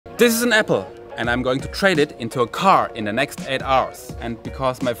This is an apple, and I'm going to trade it into a car in the next 8 hours. And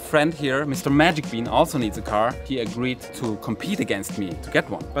because my friend here, Mr. Magic Bean, also needs a car, he agreed to compete against me to get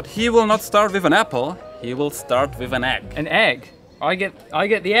one. But he will not start with an apple, he will start with an egg. An egg? I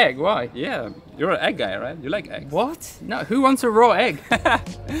get the egg, why? Yeah, you're an egg guy, right? You like eggs. What? No, who wants a raw egg?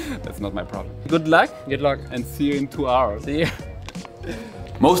 That's not my problem. Good luck. Good luck. And see you in 2 hours. See you.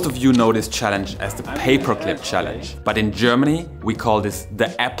 Most of you know this challenge as the paperclip challenge, but in Germany we call this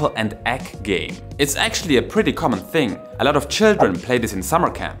the apple and egg game. It's actually a pretty common thing. A lot of children play this in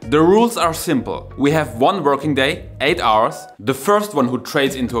summer camp. The rules are simple. We have one working day, 8 hours. The first one who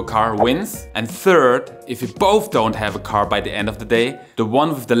trades into a car wins. And third, if we both don't have a car by the end of the day, the one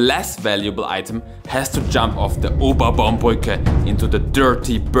with the less valuable item has to jump off the Oberbaumbrücke into the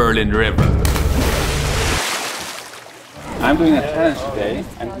dirty Berlin River. I'm doing a challenge today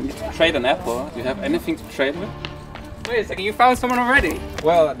and we need to trade an apple. Do you have anything to trade with? Wait a second, you found someone already?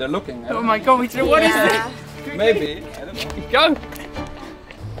 Well, they're looking. Oh my god, what is this? Maybe. I don't know. Go!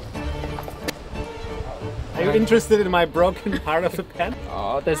 Are you interested in my broken part of the pen?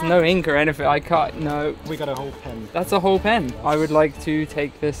 Oh, there's no ink or anything. I can't. No. We got a whole pen. That's a whole pen. I would like to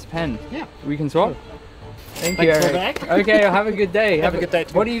take this pen. Yeah. We can swap. Thank you, Thanks for Eric. the egg. Okay, have a good day. Have a good day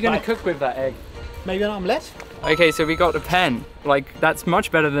too. What are you going to Bye. cook with that egg? Maybe an omelette? Okay, so we got a pen. Like, that's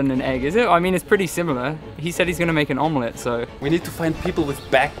much better than an egg, is it? I mean, it's pretty similar. He said he's gonna make an omelette, so... We need to find people with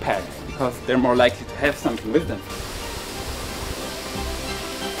backpacks, because they're more likely to have something with them.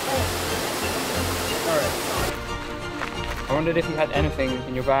 I wondered if you had anything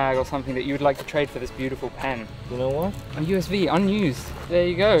in your bag or something that you would like to trade for this beautiful pen. You know what? A USB, unused. There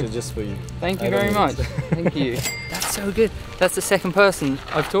you go. Just for you. Thank you very much. Thank you. That's so good. That's the second person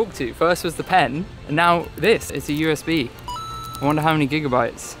I've talked to. First was the pen, and now this. It's a USB. I wonder how many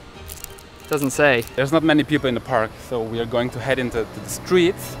gigabytes. Doesn't say. There's not many people in the park, so we are going to head into the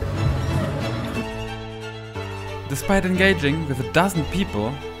streets. Despite engaging with a dozen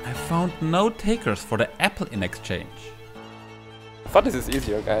people, I found no takers for the apple in exchange. I thought this is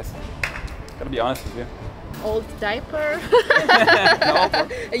easier, guys. Gotta be honest with you. Old diaper,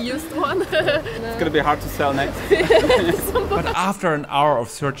 a used one. It's gonna be hard to sell next. But after an hour of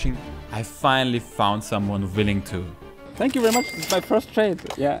searching, I finally found someone willing to. Thank you very much. It's my first trade.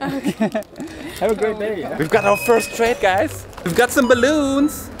 Yeah. Have a great day. Yeah? We've got our first trade, guys. We've got some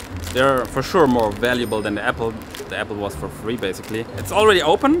balloons. They're for sure more valuable than the apple. The apple was for free, basically. It's already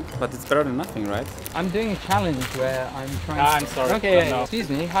open, but it's better than nothing, right? I'm doing a challenge where I'm trying I'm sorry. Okay, no. excuse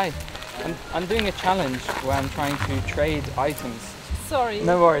me. Hi. I'm doing a challenge where I'm trying to trade items. Sorry.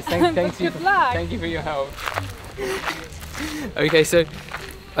 No worries. Thank you. Good luck. Thank you for your help. Okay, so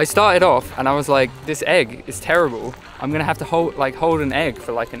I started off and I was like, this egg is terrible. I'm gonna have to hold an egg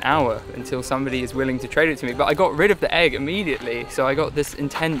for like an hour until somebody is willing to trade it to me. But I got rid of the egg immediately, so I got this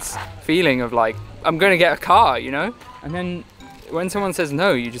intense feeling of like, I'm gonna get a car, you know? And then when someone says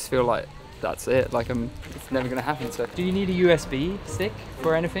no, you just feel like, that's it, like it's never gonna happen. So, do you need a USB stick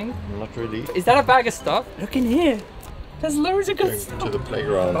for anything? Not really. Is that a bag of stuff? Look in here. There's loads of good stuff. To the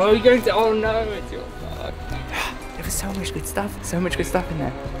playground. Oh, you're going to, oh no, it's your bag. There was so much good stuff in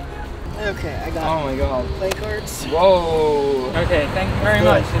there. Okay, I got Oh my god. play cards. Whoa. Okay, thank you very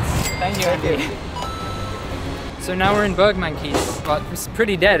much. Thank you. So now we're in Bergmankies, but it's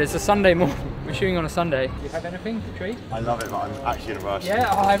pretty dead. It's a Sunday morning. We're shooting on a Sunday. Do you have anything to trade? I love it, but I'm actually in a rush.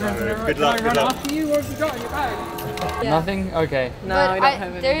 Yeah, I haven't. Good luck, Can I good run luck. after you? What have you got in your bag? Yeah. Nothing? Okay. No, But I don't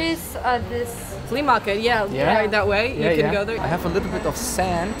have any. there is this Flea market, yeah, Yeah. right that way. Yeah, you can yeah. go there. I have a little bit of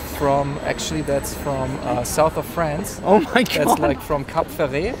sand from, actually that's from south of France. Oh my god. That's like from Cap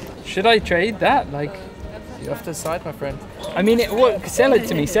Ferret. Should I trade that? Like, You have to decide, my friend. I mean, sell it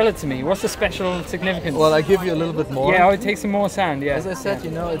to me, sell it to me. What's the special significance? Well, I give you a little bit more. Yeah, I would take some more sand, yeah. As I said,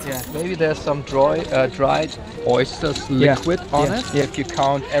 you know, it's maybe there's some dried oysters liquid on it. Yeah. If you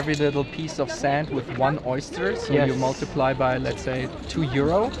count every little piece of sand with 1 oyster, so Yes. you multiply by, let's say,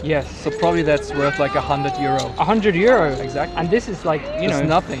 €2. Yes. So probably that's worth like €100. €100? Exactly. And this is like, you It's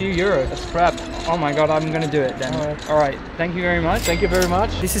know, nothing. a few euros. That's crap. Oh my god, I'm gonna do it then. All right. Thank you very much. Thank you very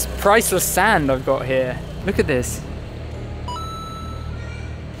much. This is priceless sand I've got here. Look at this.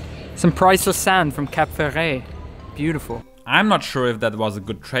 Some priceless sand from Cap Ferret. Beautiful. I'm not sure if that was a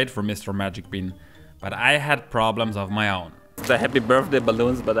good trade for Mr. Magic Bean, but I had problems of my own. The happy birthday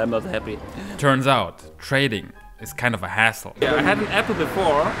balloons, but I'm not happy. Turns out, trading is kind of a hassle. Yeah, I had an apple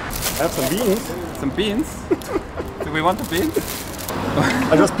before. I have some beans. Some beans. Do we want the beans?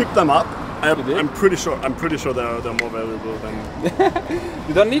 I just picked them up. You did? I'm pretty sure they're more valuable than.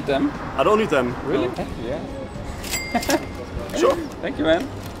 You don't need them? I don't need them. Really? No. Yeah. Sure. Thank you, man.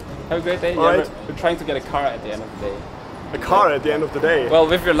 Have a great day. All right. We're trying to get a car at the end of the day. a car at the end of the day.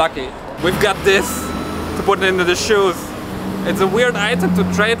 Well, if you're lucky. We've got this to put into the shoes. It's a weird item to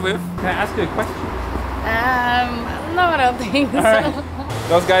trade with. Can I ask you a question? No, I don't think so. Right.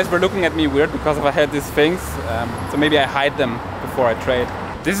 Those guys were looking at me weird because I had these things. So maybe I hide them before I trade.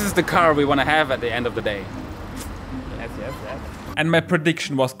 This is the car we want to have at the end of the day. Yes, yes, yes. And my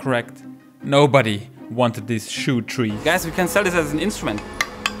prediction was correct. Nobody wanted this shoe tree. Guys, we can sell this as an instrument.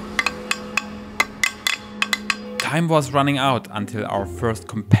 Time was running out until our first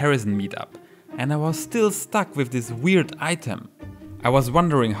comparison meetup, and I was still stuck with this weird item. I was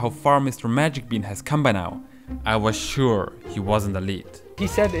wondering how far Mr. Magic Bean has come by now. I was sure he wasn't the lead. He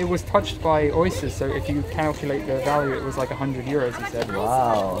said it was touched by oysters, so if you calculate the value, it was like 100 euros, he said.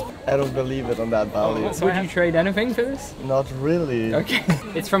 Wow, I don't believe it on that value. So would you trade anything for this? Not really. Okay.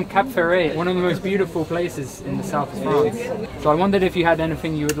 It's from Cap Ferret, one of the most beautiful places in the south of France. So I wondered if you had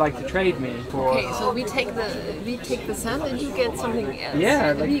anything you would like to trade me for. Okay, so we take the sand and you get something else.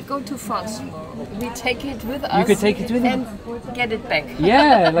 Yeah, like, we go to France. We take it with us. You could take it with and get it back.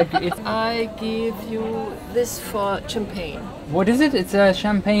 Yeah, like it's. I give you this for champagne. What is it? It's a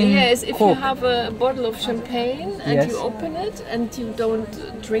champagne. Yes, if cork. you have a bottle of champagne and Yes. you open it and you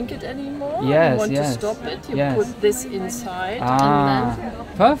don't drink it anymore, Yes, you want yes, to stop it, you yes. put this inside Ah,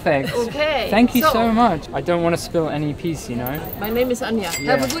 and perfect. Okay, Thank you so so- much. I don't want to spill any piece, you know. then my name is Anja.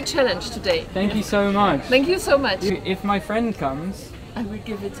 Yeah. Have a good challenge today. Thank you so much. Thank you so much. If my friend comes, I will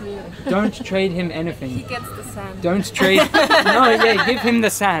give it to you. don't trade him anything. He gets the sand. Don't trade. No, yeah, give him the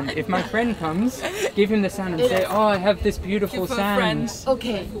sand. If my friend comes, give him the sand and say, "Oh, I have this beautiful sand."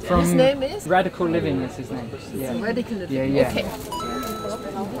 Okay, From his name is? Radical Living is his name. Yeah. Radical Living. Yeah, yeah.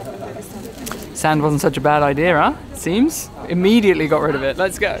 Okay. Sand wasn't such a bad idea, huh? Seems. Immediately got rid of it.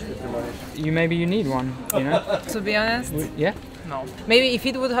 Let's go. Maybe you need one, you know? To be honest, Yeah. no. Maybe if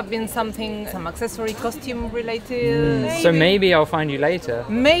it would have been something, some accessory, costume related. So maybe I'll find you later.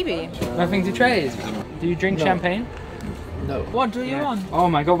 Maybe. Nothing to trade. Do you drink champagne? What do you want? Oh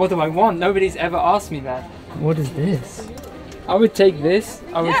my god, what do I want? Nobody's ever asked me that. What is this? I would take this.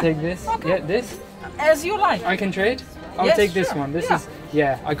 I would Yeah, take this. okay. Yeah, this. As you like. I can trade? I'll Yes, take this sure. one. This Yeah. is,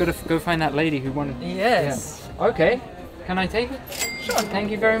 yeah, I gotta go find that lady who wanted. Yes. Yeah. Okay, can I take it? Sure. Thank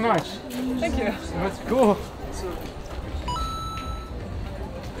you very much. Thank you. That's cool.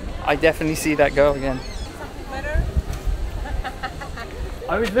 I definitely see that girl again.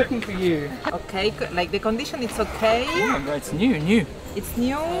 I was looking for you. Okay, like the condition, it's okay. Oh, it's new. It's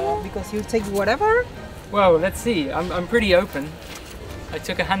new because you take whatever. Well, let's see. I'm pretty open. I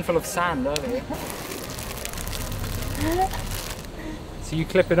took a handful of sand earlier. So you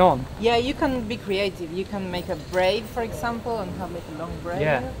clip it on? Yeah, you can be creative. You can make a braid, for example, and have like a long braid.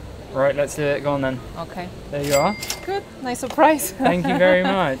 Yeah. Right, let's do it. Go on then. Okay. There you are. Good. Nice surprise. Thank you very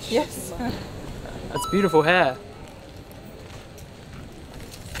much. Yes. That's beautiful hair.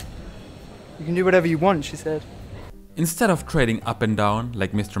 You can do whatever you want, she said. Instead of trading up and down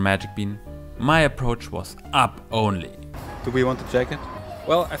like Mr. Magic Bean, my approach was up only. Do we want the jacket?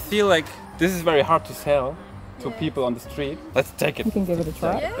 Well, I feel like this is very hard to sell to people on the street. Let's take it. You can give it a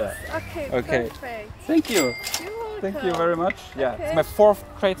try. Yes, okay, Okay. perfect. Thank you. You're Thank welcome. you very much. Yeah, Okay. it's my 4th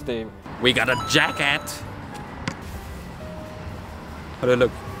trade today. We got a jacket. How do I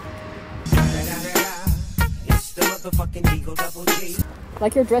look?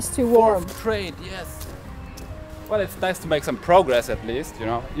 Like you're dressed too warm. Trade, yes. Well, it's nice to make some progress at least, you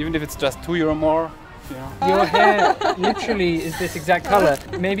know, even if it's just €2 more. You know. Your hair literally is this exact color.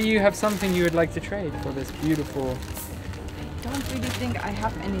 Maybe you have something you would like to trade for this beautiful. I don't really think I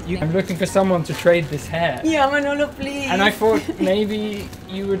have anything. I'm looking for someone to trade this hair. Yeah, Manolo, please. And I thought maybe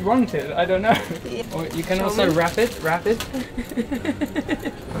you would want it. I don't know. Or you can also wrap it.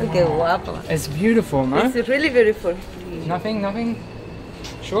 Okay, guapo. It's beautiful, no? It's really beautiful. Nothing?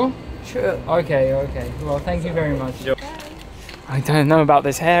 Sure? Sure. Okay. Well, thank you very much. I don't know about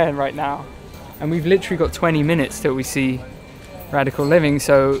this hair right now. And we've literally got 20 minutes till we see Radical Living,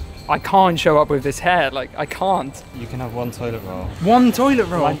 so I can't show up with this hair. Like, I can't. You can have one toilet roll. One toilet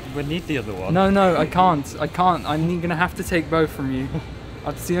roll? We need the other one. No, I can't. I'm gonna have to take both from you.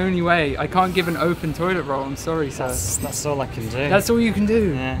 That's the only way. I can't give an open toilet roll. I'm sorry, sir. That's all I can do. That's all you can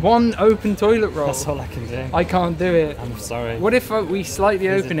do? Yeah. One open toilet roll? That's all I can do. I can't do it. I'm sorry. What if we slightly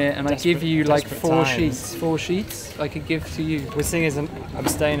These open are it and I give you like desperate 4 times. sheets? 4 sheets I could give to you. The thing is, I'm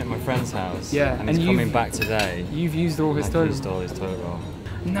staying at my friend's house. Yeah, And and he's you've- coming back today. You've used all his I've toilet used all his toilet roll.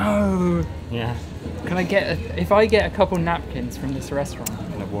 No! Yeah. Can I get if I get a couple napkins from this restaurant? You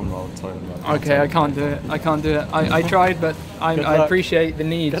can have one roll of toilet roll. Okay, I can't do it. I tried, but I luck. appreciate the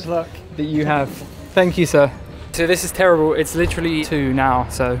need Good luck. that you have. Thank you, sir. So this is terrible. It's literally 2 now,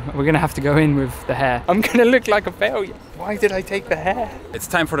 so we're gonna have to go in with the hair. I'm gonna look like a failure. Why did I take the hair? It's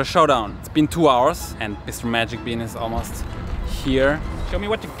time for the showdown. It's been 2 hours and Mr. Magic Bean is almost here. Show me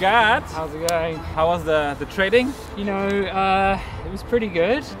what you got. How's it going? How was the trading? You know, it was pretty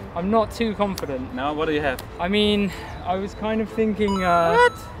good. I'm not too confident. No, what do you have? I mean, I was kind of thinking...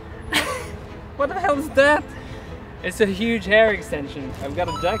 What? What the hell is that? It's a huge hair extension. I've got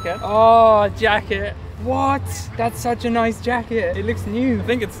a jacket. Oh, a jacket. What? That's such a nice jacket. It looks new. I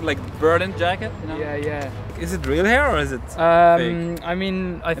think it's like Burden jacket, you know? Yeah, yeah. Is it real hair or is it fake? I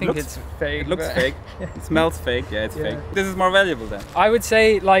mean, I think it's fake. It looks but- fake. It smells fake. Yeah, it's Yeah. fake. This is more valuable then. I would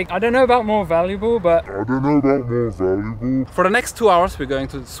say, like, I don't know about more valuable, but... For the next 2 hours, we're going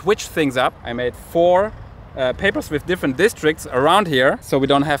to switch things up. I made 4 papers with different districts around here, so we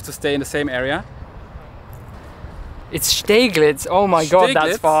don't have to stay in the same area. It's Steglitz. Oh my god,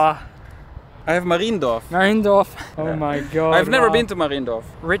 that's Steglitz? far. I have Mariendorf. Mariendorf. Oh my god. I've never wow. been to Mariendorf.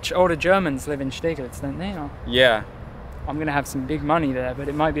 Rich older Germans live in Steglitz, don't they? Or Yeah. I'm gonna have some big money there, but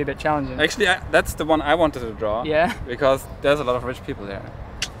it might be a bit challenging. Actually, that's the one I wanted to draw. Yeah? Because there's a lot of rich people there.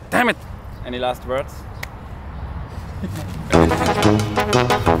 Damn it! Any last words?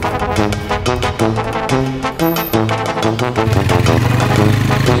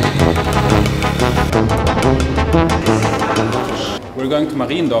 We're going to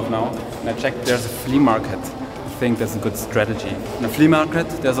Mariendorf now, and I checked there's a flea market. I think that's a good strategy. In a flea market,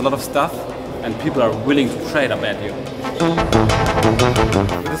 there's a lot of stuff, and people are willing to trade up at you.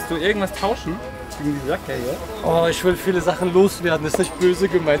 Willst du irgendwas tauschen? Gegen die Jacke hier? Oh, ich will viele Sachen loswerden, das ist nicht böse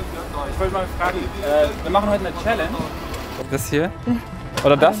gemeint. Ich wollte mal fragen, wir machen heute eine Challenge. Das hier?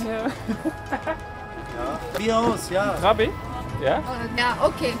 Oder das? Wie aus, ja. Rabbi? Ja? Ja,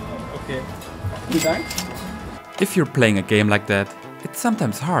 okay. Okay. Vielen Dank. If you're playing a game like that, it's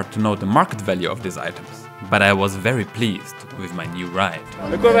sometimes hard to know the market value of these items. But I was very pleased with my new ride.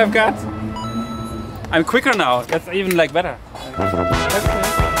 Look what I've got! I'm quicker now, that's even like better.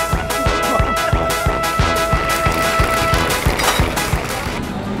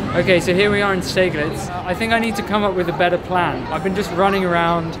 Okay, so here we are in Steglitz. I think I need to come up with a better plan. I've been just running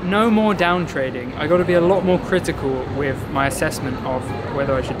around, no more down trading. I got to be a lot more critical with my assessment of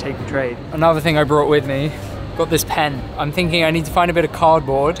whether I should take the trade. Another thing I brought with me, got this pen. I'm thinking I need to find a bit of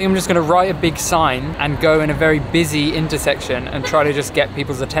cardboard. I'm just gonna write a big sign and go in a very busy intersection and try to just get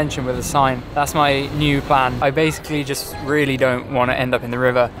people's attention with a sign. That's my new plan. I basically just really don't want to end up in the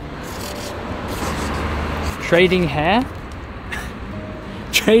river. Trading hair?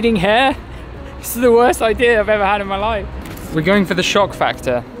 Trading hair? This is the worst idea I've ever had in my life. We're going for the shock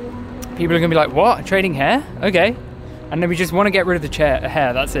factor. People are gonna be like, what? Trading hair? Okay. And then we just want to get rid of the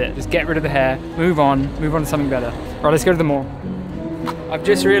hair, that's it. Just get rid of the hair, move on to something better. Right, let's go to the mall. I've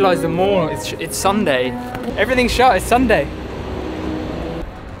just realized the mall, it's Sunday. Everything's shut, it's Sunday.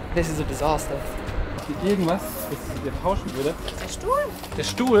 This is a disaster. Irgendwas, das ihr tauschen würdet. Der Stuhl? Der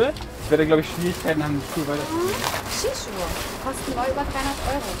Stuhl? Ich werde, glaube ich, Schwierigkeiten haben, den Stuhl weiter. Skischuhe. Kosten neu über 300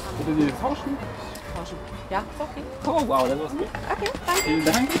 €. Würdet ihr die tauschen? Tauschen. Ja, okay. Oh wow, that was good. Okay, danke. Vielen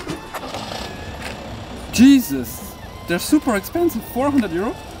Dank. Jesus, they're super expensive, 400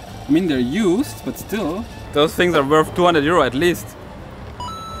 €. I mean, they're used, but still. Those things are worth 200 € at least.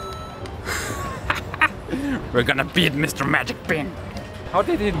 We're gonna beat Mr. Magic Bean. How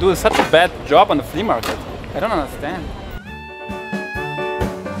did he do such a bad job on the flea market? I don't understand.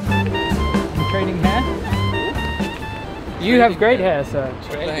 Trading hair? You have great hair, sir.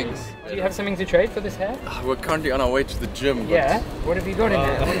 Thanks. Do you have something to trade for this hair? We're currently on our way to the gym. Yeah. What have you got in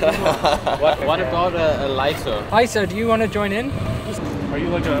there? What about a lighter? Hi, sir. Do you want to join in? Are you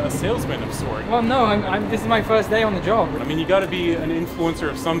like a salesman of sort? Well, no. This is my first day on the job. I mean, you got to be an influencer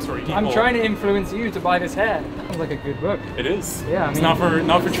of some sort. I'm trying to influence you to buy this hair. Sounds like a good book. It is. Yeah, I it's mean,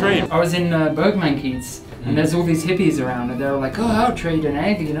 not for trade. I was in Bergmankiez, and there's all these hippies around, and they were like, "Oh, I'll trade an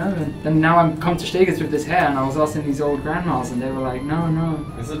egg," you know. And then now I'm come to Steglitz with this hair, and I was asking these old grandmas, and they were like, "No, no."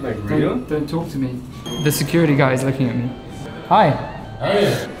 Is it like real? Don't talk to me. The security guy is looking at me. Hi.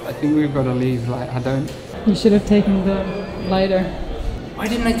 Hey. I think we've got to leave. Like, I don't. You should have taken the lighter. Why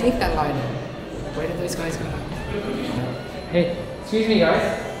didn't I take that lighter? Where did those guys go? Hey, excuse me,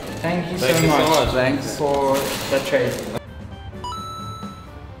 guys. Thank you so much. Thanks. For that trade.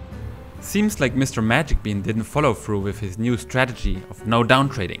 Seems like Mr. Magic Bean didn't follow through with his new strategy of no down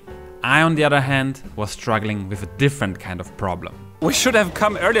trading. I, on the other hand, was struggling with a different kind of problem. We should have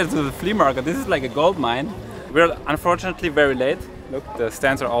come earlier to the flea market. This is like a gold mine. We're unfortunately very late. Look, the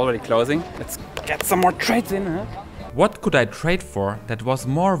stands are already closing. Let's get some more trades in, huh? What could I trade for that was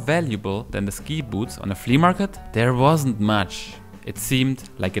more valuable than the ski boots on a flea market? There wasn't much. it seemed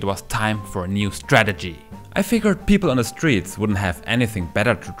like it was time for a new strategy. I figured people on the streets wouldn't have anything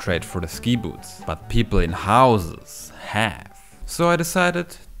better to trade for the ski boots, but people in houses have. So I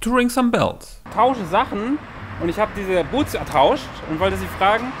decided to ring some bells. Tausche Sachen und ich habe diese Boots ertauscht und wollte sie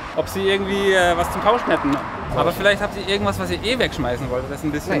fragen, ob sie irgendwie was zum Tauschen hätten. Aber vielleicht habt ihr irgendwas, was ihr eh wegschmeißen wollt. Das ist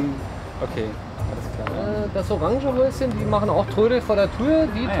ein bisschen... Nein. Okay, alles klar. Das Orange-Häuschen, die machen auch Trödel vor der Tür.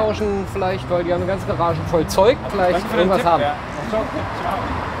 Die tauschen vielleicht, weil die haben eine ganze Garage voll Zeug, vielleicht irgendwas haben. Ja.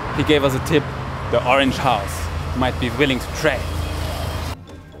 He gave us a tip. The Orange House might be willing to trade.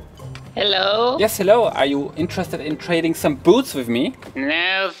 Hello? Yes, hello. Are you interested in trading some boots with me?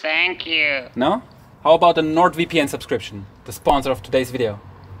 No, thank you. No? How about a NordVPN subscription? The sponsor of today's video.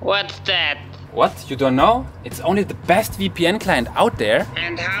 What's that? What? You don't know? It's only the best VPN client out there.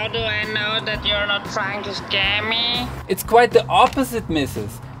 And how do I know that you're not trying to scam me? It's quite the opposite,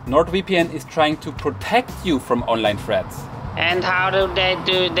 missus. NordVPN is trying to protect you from online threats. And how do they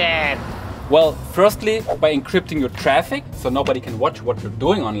do that? Well, firstly, by encrypting your traffic, so nobody can watch what you're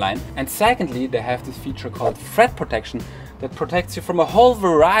doing online. And secondly, they have this feature called threat protection that protects you from a whole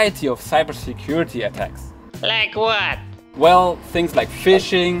variety of cybersecurity attacks. Like what? Well, things like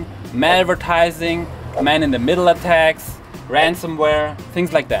phishing, malvertising, man-in-the-middle attacks, ransomware,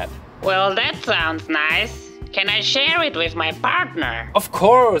 things like that. Well, that sounds nice. Can I share it with my partner? Of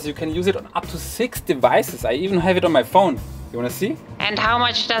course, you can use it on up to 6 devices. I even have it on my phone. You wanna see? And how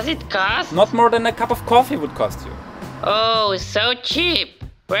much does it cost? Not more than a cup of coffee would cost you. Oh, so cheap.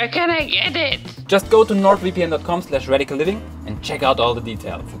 Where can I get it? Just go to nordvpn.com/radicalliving and check out all the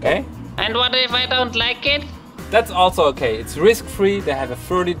details, okay? And what if I don't like it? That's also okay. It's risk-free. They have a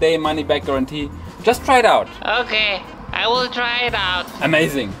 30-day money-back guarantee. Just try it out. Okay, I will try it out.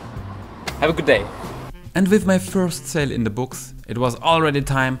 Amazing. Have a good day. And with my first sale in the books, it was already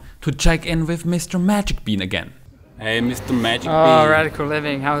time to check in with Mr. Magic Bean again. Hey, Mr. Magic Bean. Oh, Radical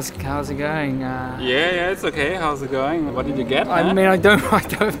Living. How's it going? Yeah, it's okay. How's it going? What did you get? I mean, I don't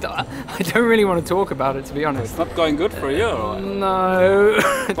really want to talk about it, to be honest. It's not going good for you. No.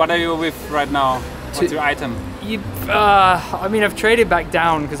 What are you with right now? What's your item? I mean, I've traded back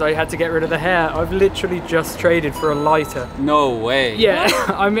down because I had to get rid of the hair. I've literally just traded for a lighter. No way. Yeah,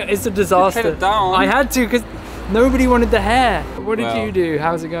 I mean, it's a disaster. You traded down. I had to because nobody wanted the hair. What did you do?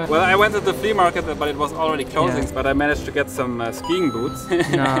 How's it going? Well, I went to the flea market, but it was already closing. Yeah. But I managed to get some skiing boots.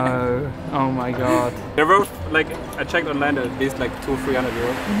 No. Oh my god. They're worth, like, I checked online, they're at least like 200-300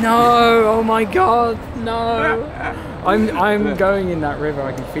 euros. No. Oh my god. No. I'm going in that river.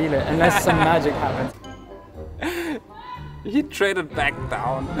 I can feel it. Unless some magic happens. He traded back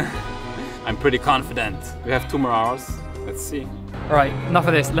down. I'm pretty confident. We have 2 more hours. Let's see. Right, enough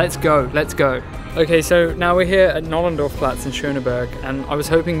of this. Let's go. Let's go. Okay, so now we're here at Nollendorfplatz in Schöneberg, and I was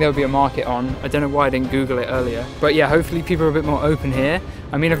hoping there would be a market on. I don't know why I didn't Google it earlier. But yeah, hopefully people are a bit more open here.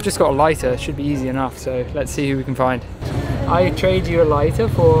 I mean, I've just got a lighter. It should be easy enough, so let's see who we can find. I trade you a lighter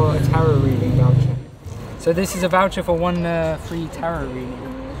for a tarot reading voucher. So this is a voucher for 1 free tarot reading.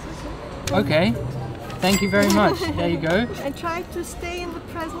 Okay. Thank you very much. There you go. And try to stay in the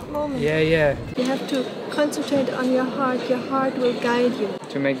present moment. Yeah, yeah. You have to concentrate on your heart. Your heart will guide you.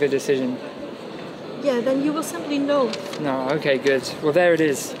 To make the decision. Yeah, then you will simply know. No, okay, good. Well, there it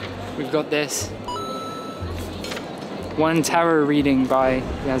is. We've got this. 1 tarot reading by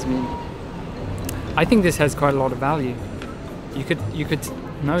Yasmin. I think this has quite a lot of value. You could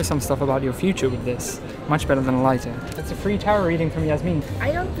know some stuff about your future with this. Much better than a lighter. It's a free tarot reading from Yasmin.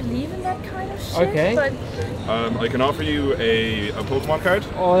 I don't believe in that kind of shit. Okay. But I can offer you a Pokemon card.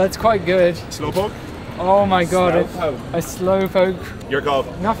 Oh, that's quite good. Slowpoke. Oh my god, a slowpoke. Your call.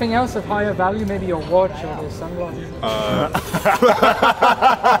 Nothing else of higher value, maybe your watch or your sunglasses?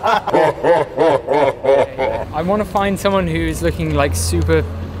 I want to find someone who is looking like super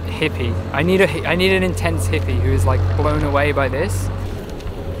hippie. I need an intense hippie who is like blown away by this.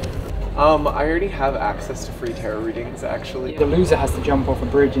 I already have access to free tarot readings, actually. The loser has to jump off a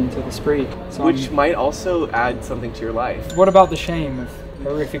bridge into the spree. So which might also add something to your life. What about the shame of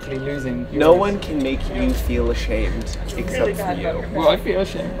horrifically losing? No one can make you feel ashamed except for you. Well, I feel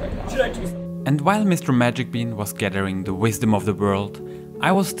ashamed right now. And while Mr. Magic Bean was gathering the wisdom of the world,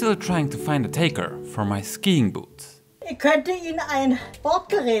 I was still trying to find a taker for my skiing boots. Ich könnte Ihnen ein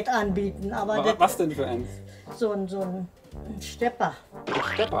Sportgerät anbieten, aber was denn für eins? So ein Stepper.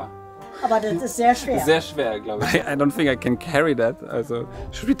 Stepper? Aber das ist sehr schwer. Sehr schwer, glaube ich. I don't think I can carry that. Also,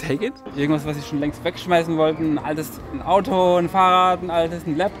 should we take it? Irgendwas, was ich schon längst wegschmeißen wollte. Ein Auto, ein Fahrrad, ein altes,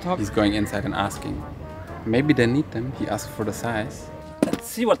 ein Laptop. He's going inside and asking. Maybe they need them. He asked for the size. Let's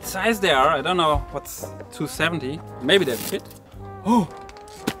see what size they are. I don't know. What's 270? Maybe they fit. Oh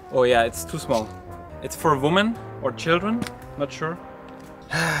yeah, it's too small. It's for a woman. or children, not sure.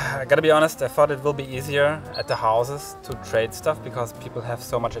 I gotta be honest, I thought it will be easier at the houses to trade stuff because people have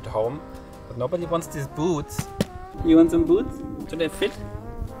so much at home. But nobody wants these boots. You want some boots? Do they fit?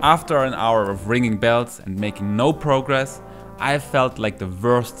 After an hour of ringing bells and making no progress, I felt like the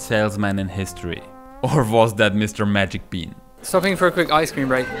worst salesman in history. Or was that Mr. Magic Bean? Stopping for a quick ice cream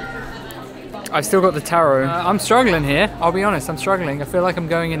break. I've still got the taro. I'm struggling here, I'll be honest, I'm struggling. I feel like I'm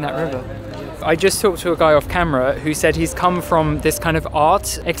going in that river. I just talked to a guy off camera who said he's come from this kind of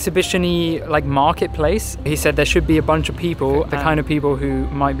art exhibition-y like marketplace. He said there should be a bunch of people, the kind of people who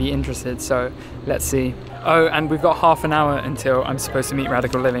might be interested, so let's see. Oh, and we've got half an hour until I'm supposed to meet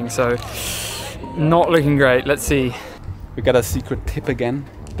Radical Living, so not looking great, let's see. We got a secret tip again.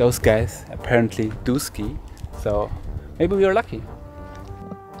 Those guys apparently do ski, so maybe we are lucky.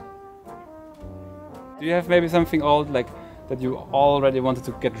 Do you have maybe something old like that you already wanted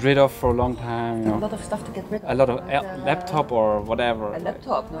to get rid of for a long time? You know? A lot of stuff to get rid of. A lot of laptop or whatever. A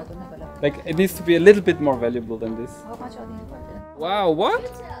laptop? No, I don't have a laptop. Like it needs to be a little bit more valuable than this. How much are these worth? Wow, what?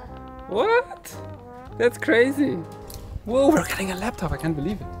 What? That's crazy. Whoa, we're getting a laptop, I can't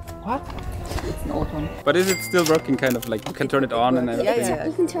believe it. What? It's an old one. But is it still working kind of like you can turn it on and everything? Yeah.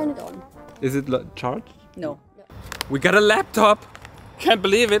 You can turn it on. Is it charged? No. We got a laptop! Can't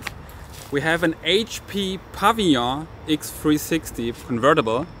believe it! We have an HP Pavilion X360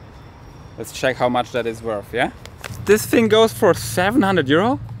 convertible. Let's check how much that is worth, yeah? This thing goes for 700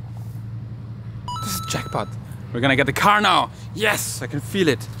 euro? This is jackpot. We're gonna get the car now! Yes! I can feel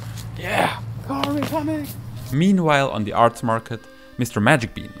it! Yeah! Car coming! Meanwhile, on the arts market, Mr.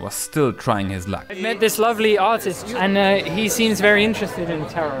 Magic Bean was still trying his luck. I met this lovely artist and he seems very interested in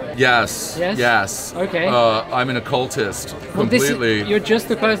tarot. Yes. Yes? Yes. Okay. I'm an occultist. Well, completely. You're just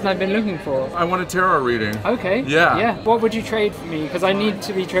the person I've been looking for. I want a tarot reading. Okay. Yeah. Yeah. What would you trade for me? Because I need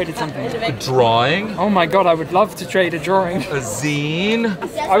to be traded something. A drawing? Oh my god, I would love to trade a drawing. A zine?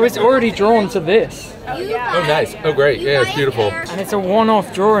 I was already drawn to this. Oh, nice. Oh, great. Yeah, it's beautiful. And it's a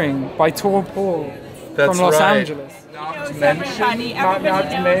one-off drawing by Tor Paul from Los Angeles. Not to mention, not to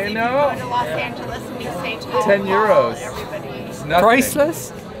mention, no. 10 euros. It's nothing.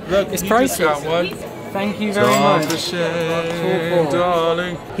 Priceless? Look, it's you priceless. just got one. Thank you very much.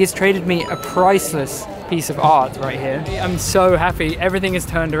 Darling. He has traded me a priceless piece of art right here. I'm so happy. Everything is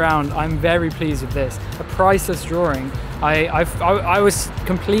turned around. I'm very pleased with this. A priceless drawing. I was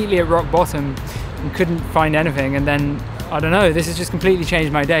completely at rock bottom and couldn't find anything, and then I don't know, this has just completely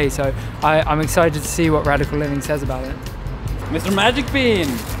changed my day, so I'm excited to see what Radical Living says about it. Mr. Magic Bean!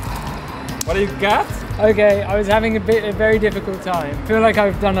 What do you got? Okay, I was having a very difficult time. I feel like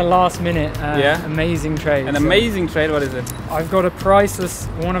I've done a last minute amazing trade. An amazing trade, what is it? I've got a priceless,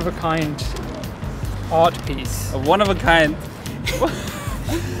 one-of-a-kind art piece. A one-of-a-kind?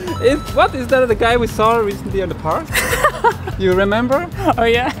 What is that the guy we saw recently in the park? You remember? Oh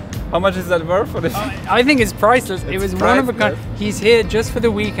yeah. How much is that worth for this? I think it's priceless. It was one of a kind. He's here just for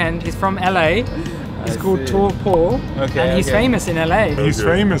the weekend. He's from LA. He's called Tor Paul. Okay, and he's famous in LA. He's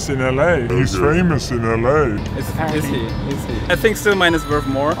famous in LA. He's famous in LA. Is he? I think still mine is worth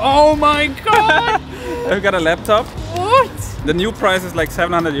more. Oh my god! I've got a laptop. What? The new price is like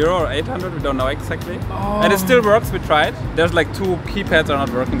 700 euro or 800, we don't know exactly. Oh. And it still works, we tried. There's like 2 keypads are not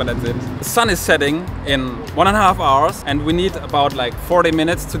working, but that's it. The sun is setting in 1.5 hours and we need about like 40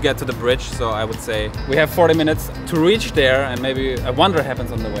 minutes to get to the bridge. So I would say we have 40 minutes to reach there and maybe a wonder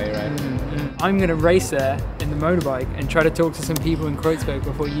happens on the way, right? I'm gonna race there in the motorbike and try to talk to some people in Kreuzberg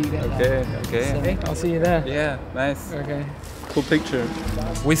before you get there. Okay. So, I'll see you there. Yeah, nice. Okay. Cool picture.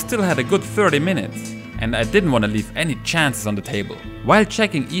 We still had a good 30 minutes and I didn't want to leave any chances on the table. While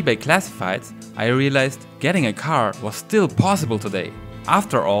checking eBay classifieds, I realized getting a car was still possible today.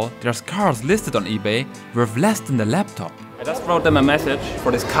 After all, there's cars listed on eBay worth less than the laptop. I just wrote them a message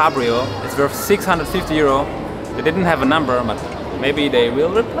for this Cabrio. It's worth 650 euro. They didn't have a number, but maybe they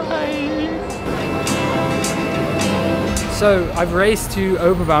will reply. So I've raced to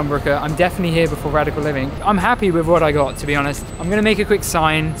Oberbaumbrücke. I'm definitely here before Radical Living. I'm happy with what I got, to be honest. I'm gonna make a quick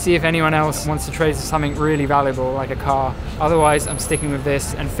sign, see if anyone else wants to trade for something really valuable, like a car. Otherwise, I'm sticking with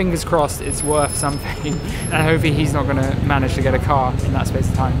this, and fingers crossed it's worth something. And hopefully he's not gonna manage to get a car in that space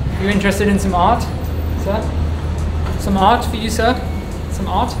of time. You interested in some art, sir? Some art for you, sir? Some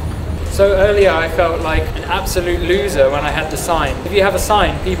art? So earlier I felt like an absolute loser when I had the sign. If you have a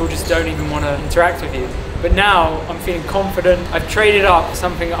sign, people just don't even want to interact with you. But now I'm feeling confident. I've traded up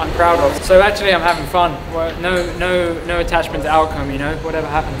something I'm proud of. So actually I'm having fun. No attachment to outcome, you know, whatever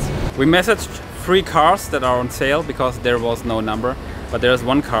happens. We messaged 3 cars that are on sale because there was no number. But there's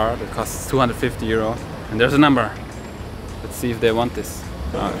one car that costs 250 euro and there's a number. Let's see if they want this.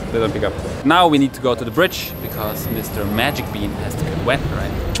 Oh, they don't pick up. Now we need to go to the bridge because Mr. Magic Bean has to get wet,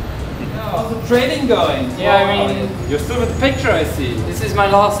 right? How's the training going? Yeah, I mean... You're still with the picture, I see. This is my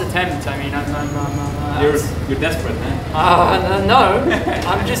last attempt. I mean, You're desperate, huh? No.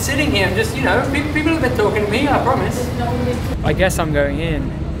 I'm just sitting here. I'm just, you know, people have been talking to me, I promise. I guess I'm going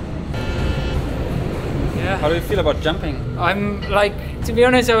in. Yeah. How do you feel about jumping? I'm like, to be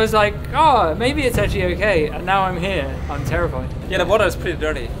honest, I was like, oh, maybe it's actually okay. And now I'm here. I'm terrified. Yeah, the water is pretty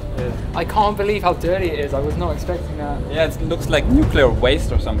dirty. Yeah. I can't believe how dirty it is. I was not expecting that. Yeah, it looks like nuclear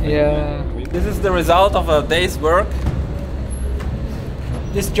waste or something. Yeah. This is the result of a day's work.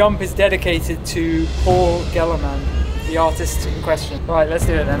 This jump is dedicated to Paul Gellerman, the artist in question. Right, let's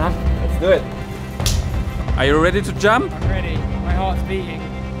do it then, huh? Let's do it. Are you ready to jump? I'm ready. My heart's beating.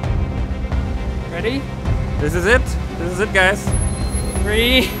 Ready? This is it. This is it, guys.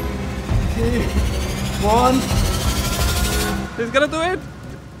 3, 2, 1. He's gonna do it.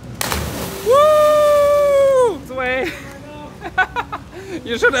 Woo! It's away.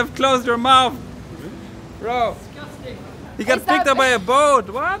 You should have closed your mouth. Bro. He got picked up by a boat.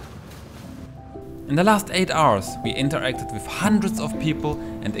 What? In the last 8 hours, we interacted with hundreds of people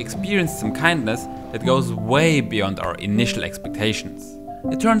and experienced some kindness that goes way beyond our initial expectations.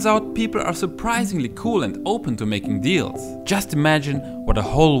 It turns out people are surprisingly cool and open to making deals. Just imagine what a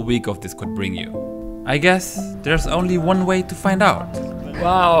whole week of this could bring you. I guess there's only one way to find out.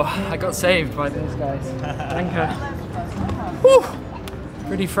 Wow, I got saved by those guys. Thank you. Whew.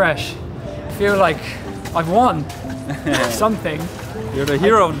 Pretty fresh. I feel like I've won something. You're the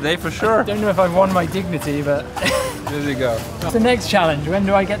hero of the day for sure. I don't know if I've won my dignity, but... There you go. What's the next challenge? When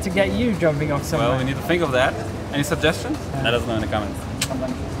do I get to get you jumping off somewhere? Well, we need to think of that. Any suggestions? Let us know in the comments.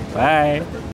 Bye.